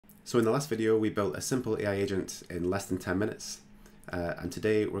So in the last video, we built a simple AI agent in less than 10 minutes. And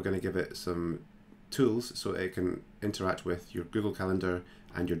today we're going to give it some tools so it can interact with your Google Calendar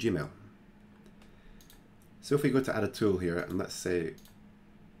and your Gmail. So if we go to add a tool here, and let's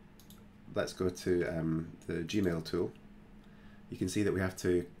go to the Gmail tool, you can see that we have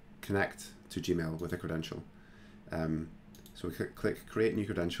to connect to Gmail with a credential. So we click create new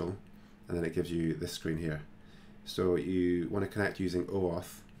credential, and then it gives you this screen here. So you want to connect using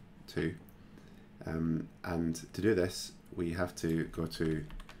OAuth 2. And to do this, we have to go to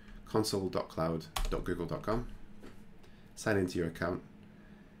console.cloud.google.com, sign into your account,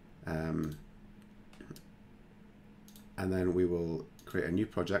 and then we will create a new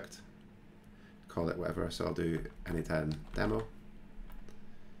project, call it whatever, so I'll do N8N demo.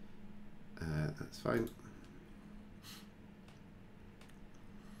 That's fine.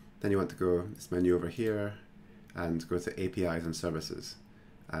 Then you want to go this menu over here and go to APIs and services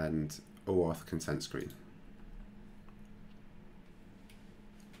and OAuth consent screen.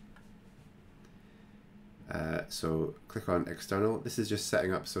 So click on external. This is just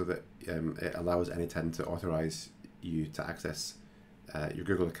setting up so that it allows N8N to authorize you to access your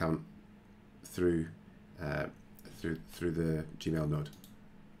Google account through the Gmail node.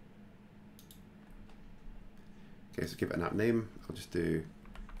 Okay, so give it an app name. I'll just do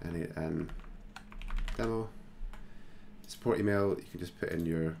N8N demo. Support email, you can just put in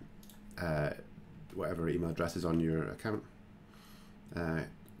your whatever email address is on your account. Don't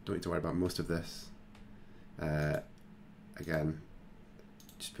need to worry about most of this. Again,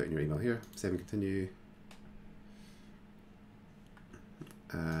 just put in your email here, save and continue.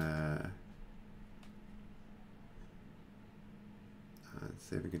 And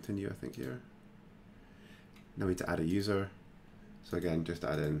save and continue, I think, here. Now we need to add a user. So again, just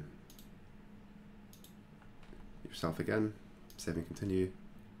add in yourself again, save and continue.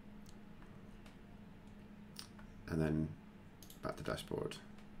 And then back to dashboard.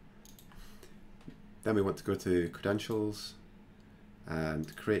 Then we want to go to credentials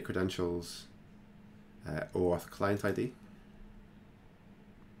and create credentials, OAuth client ID.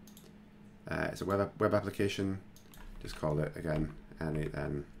 It's a web application, just call it again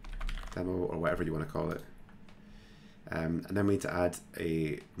N8N demo or whatever you want to call it. And then we need to add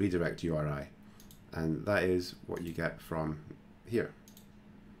a redirect URI, and that is what you get from here.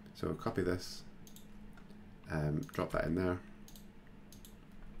 So copy this, drop that in there,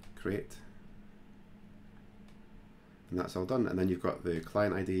 create, and that's all done. And then you've got the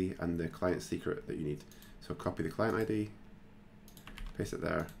client ID and the client secret that you need. So copy the client ID, paste it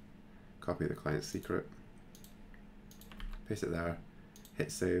there, copy the client secret, paste it there, hit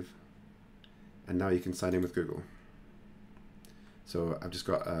save, and now you can sign in with Google. So I've just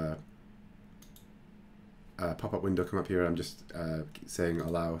got a pop-up window come up here. I'm just saying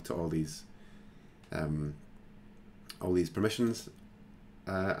allow to all these permissions,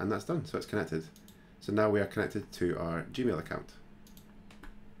 and that's done. So it's connected. So now we are connected to our Gmail account.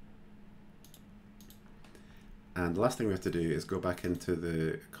 And the last thing we have to do is go back into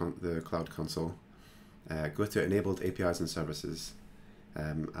the Cloud Console, go to Enabled APIs and Services,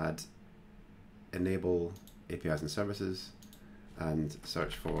 add Enable APIs and Services, and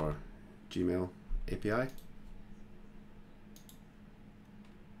search for Gmail API.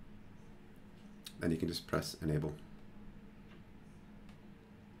 Then you can just press Enable.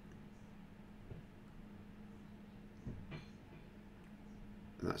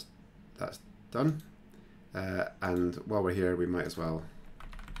 And that's done. And while we're here, we might as well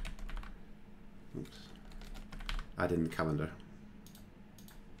add in the calendar.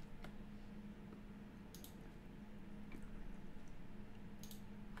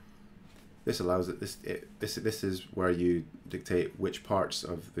 This allows it. This is where you dictate which parts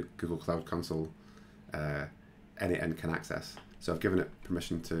of the Google Cloud Console N8N can access. So I've given it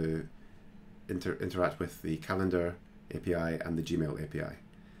permission to interact with the Calendar API and the Gmail API.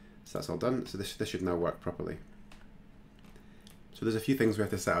 So that's all done. So this should now work properly. So there's a few things we have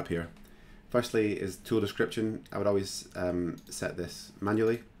to set up here. Firstly is tool description. I would always set this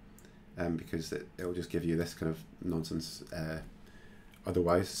manually because it will just give you this kind of nonsense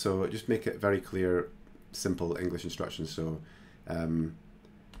otherwise. So just make it very clear, simple English instructions. So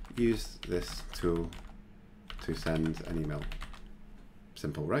use this tool to send an email.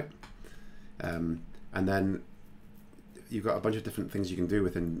 Simple, right? And then you've got a bunch of different things you can do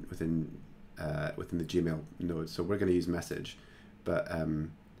within the Gmail node. So we're going to use message, but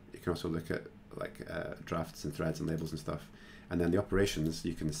you can also look at like drafts and threads and labels and stuff. And then the operations,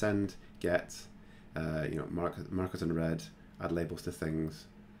 you can send, get, mark it in red, add labels to things,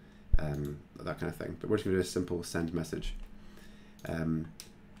 that kind of thing. But we're just going to do a simple send message.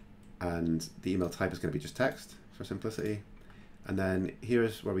 and the email type is going to be just text for simplicity. And then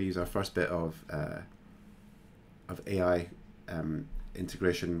here's where we use our first bit of AI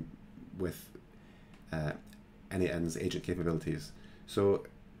integration with N8N's agent capabilities. So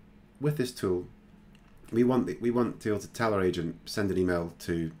with this tool, we want to be able to tell our agent, send an email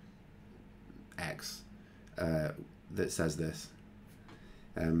to X that says this.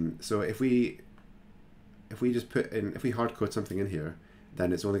 So if we just if we hard code something in here,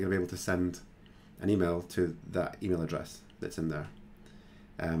 then it's only going to be able to send an email to that email address that's in there.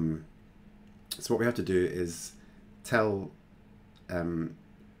 So what we have to do is tell the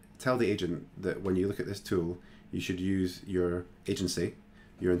agent that when you look at this tool, you should use your agency,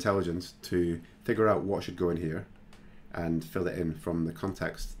 your intelligence, to figure out what should go in here and fill it in from the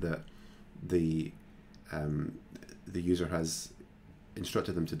context that the user has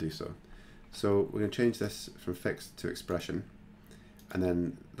instructed them to do so. So we're going to change this from fixed to expression, and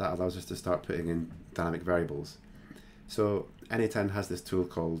then that allows us to start putting in dynamic variables. So N8N has this tool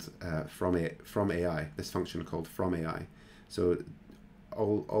called from AI, this function called from AI. So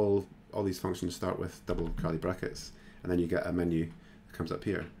all these functions start with double curly brackets, and then you get a menu that comes up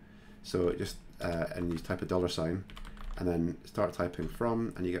here. So just and you type a $, and then start typing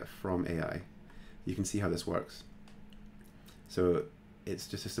from, and you get from AI. You can see how this works. So it's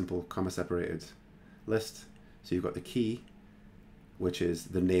just a simple comma separated list. So you've got the key, which is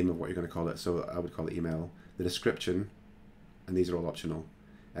the name of what you're going to call it. So I would call it email. The description, and these are all optional,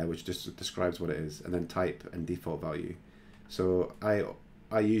 which just describes what it is, and then type and default value. So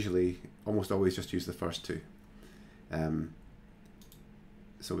I usually almost always just use the first two.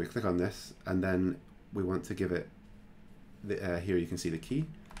 So we click on this, and then we want to give it here you can see the key.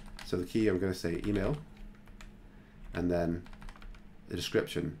 So the key, I'm going to say email, and then the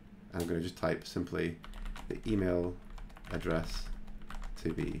description, I'm going to just type simply the email address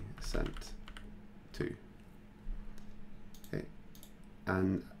to be sent to. Okay,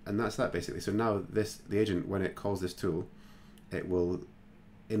 and that's that basically. So now the agent, when it calls this tool, it will,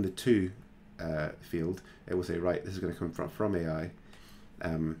 in the to field, it will say, right, this is going to come from AI.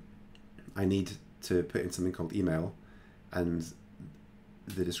 I need to put in something called email, and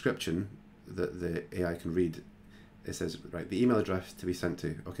the description that the AI can read, it says, right, the email address to be sent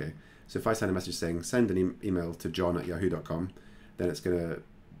to. Okay, so if I send a message saying send an email to john@yahoo.com, then it's going to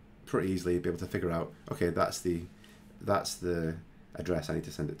pretty easily be able to figure out, okay, that's the address I need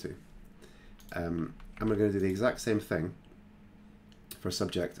to send it to. And we're going to do the exact same thing for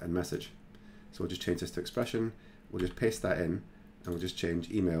subject and message. So we'll just change this to expression, we'll just paste that in, and we'll just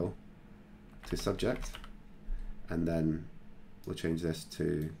change email to subject, and then we'll change this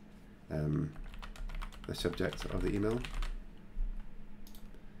to the subject of the email,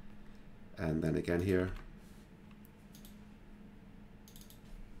 and then again here,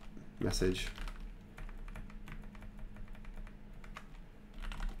 message,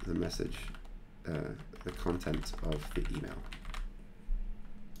 the message, the content of the email.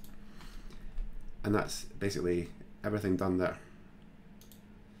 And that's basically everything done there.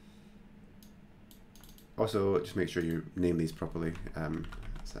 Also, just make sure you name these properly.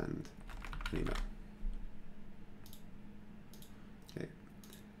 Send an email. Okay,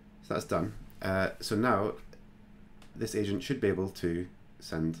 so that's done. So now this agent should be able to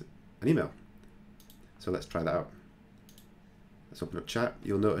send an email. So let's try that out. Let's open up chat.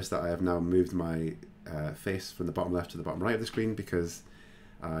 You'll notice that I have now moved my face from the bottom left to the bottom right of the screen because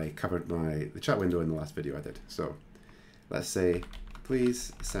I covered the chat window in the last video I did. So let's say,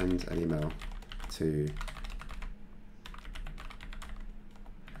 please send an email to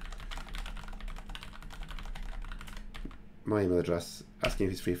my email address, asking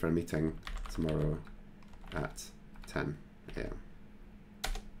if he's free for a meeting tomorrow at 10 a.m.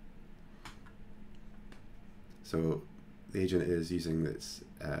 So the agent is using its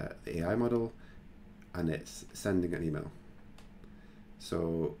the AI model, and it's sending an email.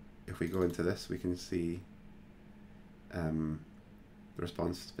 So if we go into this, we can see the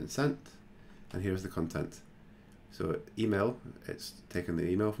response has been sent, and here's the content. So email, it's taken the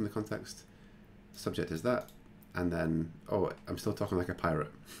email from the context, subject is that, and then, oh, I'm still talking like a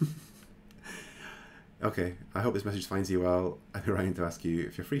pirate. Okay, I hope this message finds you well. I've been writing to ask you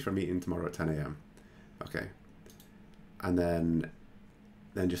if you're free for a meeting tomorrow at 10 a.m. Okay, and then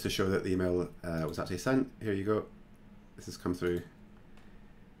just to show that the email was actually sent, here you go. This has come through,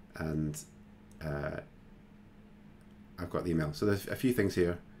 and I've got the email. So there's a few things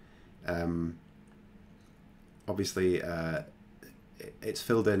here. Obviously, it's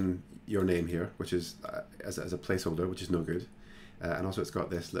filled in your name here, which is as a placeholder, which is no good. And also it's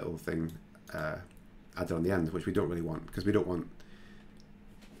got this little thing added on the end, which we don't really want, because we don't want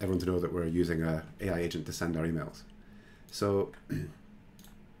everyone to know that we're using a AI agent to send our emails. So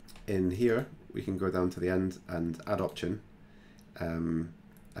in here, we can go down to the end and add option,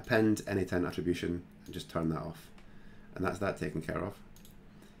 append N8N attribution, and just turn that off. And that's that taken care of.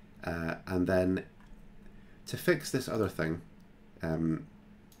 And then to fix this other thing,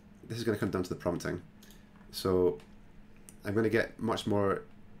 this is going to come down to the prompting. So I'm going to get much more,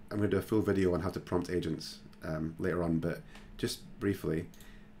 I'm going to do a full video on how to prompt agents later on, but just briefly,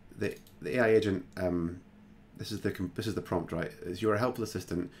 the AI agent, this is the prompt, right? Is you're a helpful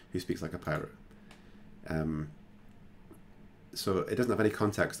assistant who speaks like a pirate. So it doesn't have any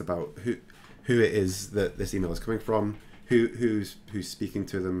context about who it is that this email is coming from, who's speaking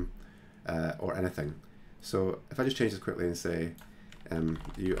to them, or anything. So if I just change this quickly and say,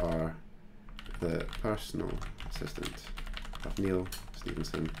 you are the personal assistant of Neil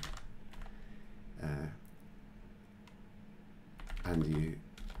Stevenson, and you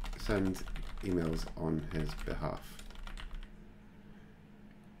send emails on his behalf.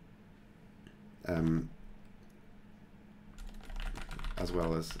 As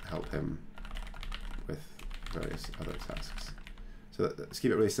well as help him with various other tasks. So let's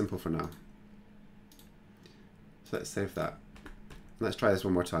keep it really simple for now. So let's save that. Let's try this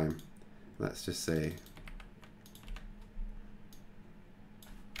one more time. Let's just say,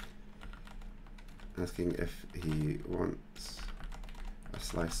 asking if he wants a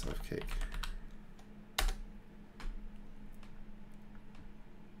slice of cake.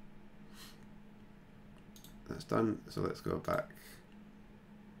 That's done. So let's go back.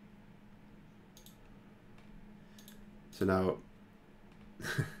 So now,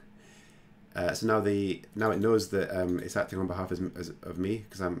 now it knows that it's acting on behalf of me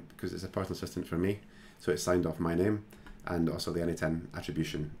because it's a personal assistant for me. So it's signed off my name, and also the N8N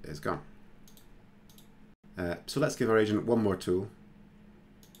attribution is gone. So let's give our agent one more tool,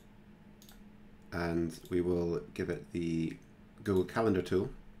 and we will give it the Google Calendar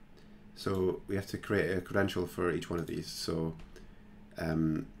tool. So we have to create a credential for each one of these. So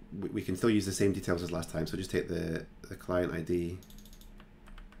we can still use the same details as last time. So just take the client ID,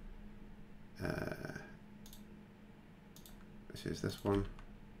 which is this one,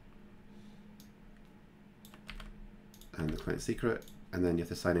 and the client secret, and then you have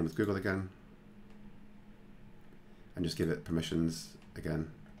to sign in with Google again, and just give it permissions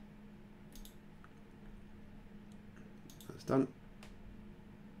again. That's done.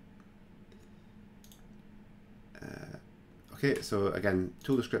 Okay, so again,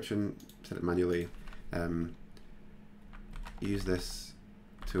 tool description, set it manually. Use this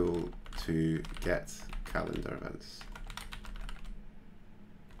tool to get calendar events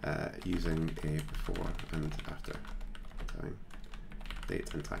using a before and after time,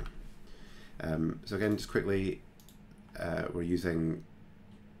 date and time. So again, just quickly, we're using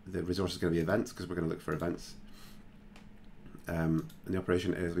the resource is going to be events because we're going to look for events. And the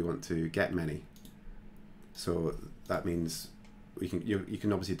operation is we want to get many. So that means you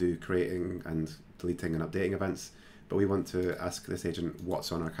can obviously do creating and deleting and updating events, but we want to ask this agent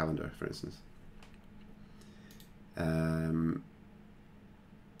what's on our calendar, for instance.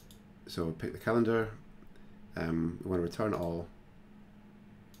 So pick the calendar. We want to return all.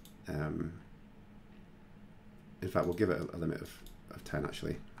 In fact, we'll give it a limit of 10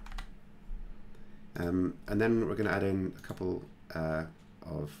 actually. And then we're going to add in a couple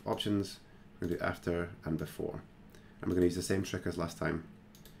of options. We're going to do after and before. And we're going to use the same trick as last time.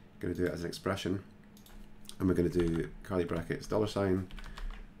 We're going to do it as an expression. And we're going to do curly brackets $,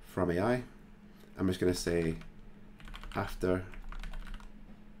 from AI. I'm just going to say after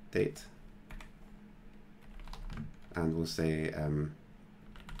date. And we'll say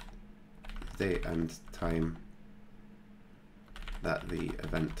date and time that the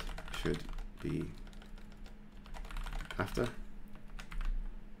event should be after.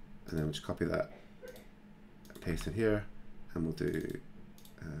 And then we'll just copy that, paste it here, and we'll do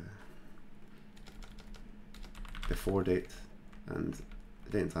before date and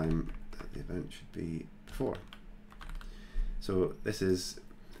the date and time that the event should be before. So this is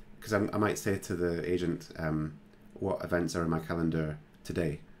because I might say to the agent, what events are in my calendar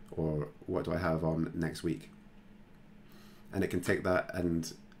today, or what do I have on next week? And it can take that,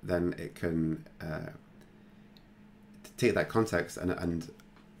 and then it can take that context and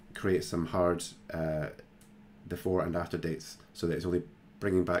create some hard before and after dates, so that it's only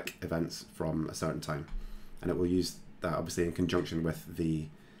bringing back events from a certain time. And it will use that obviously in conjunction with the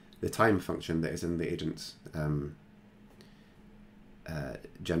time function that is in the agent's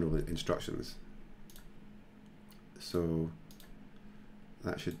general instructions. So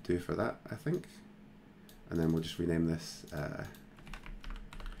that should do for that, I think. And then we'll just rename this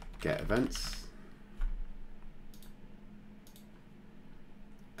get events.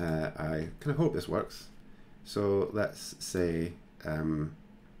 I kind of hope this works. So let's say, in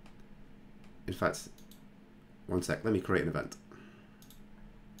fact, one sec, let me create an event.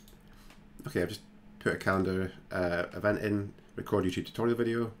 Okay, I've just put a calendar event in, record YouTube tutorial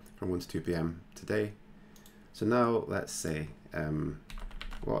video from 1 to 2 p.m. today. So now let's say,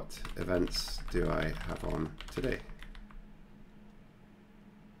 what events do I have on today?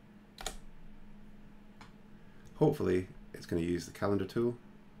 Hopefully it's going to use the calendar tool.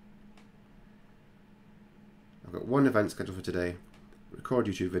 I've got one event scheduled for today, record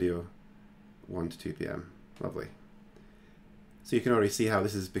YouTube video, 1 to 2 p.m. Lovely. So you can already see how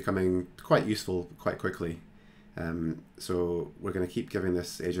this is becoming quite useful quite quickly. So we're going to keep giving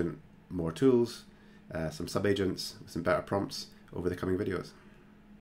this agent more tools, some sub-agents, some better prompts over the coming videos.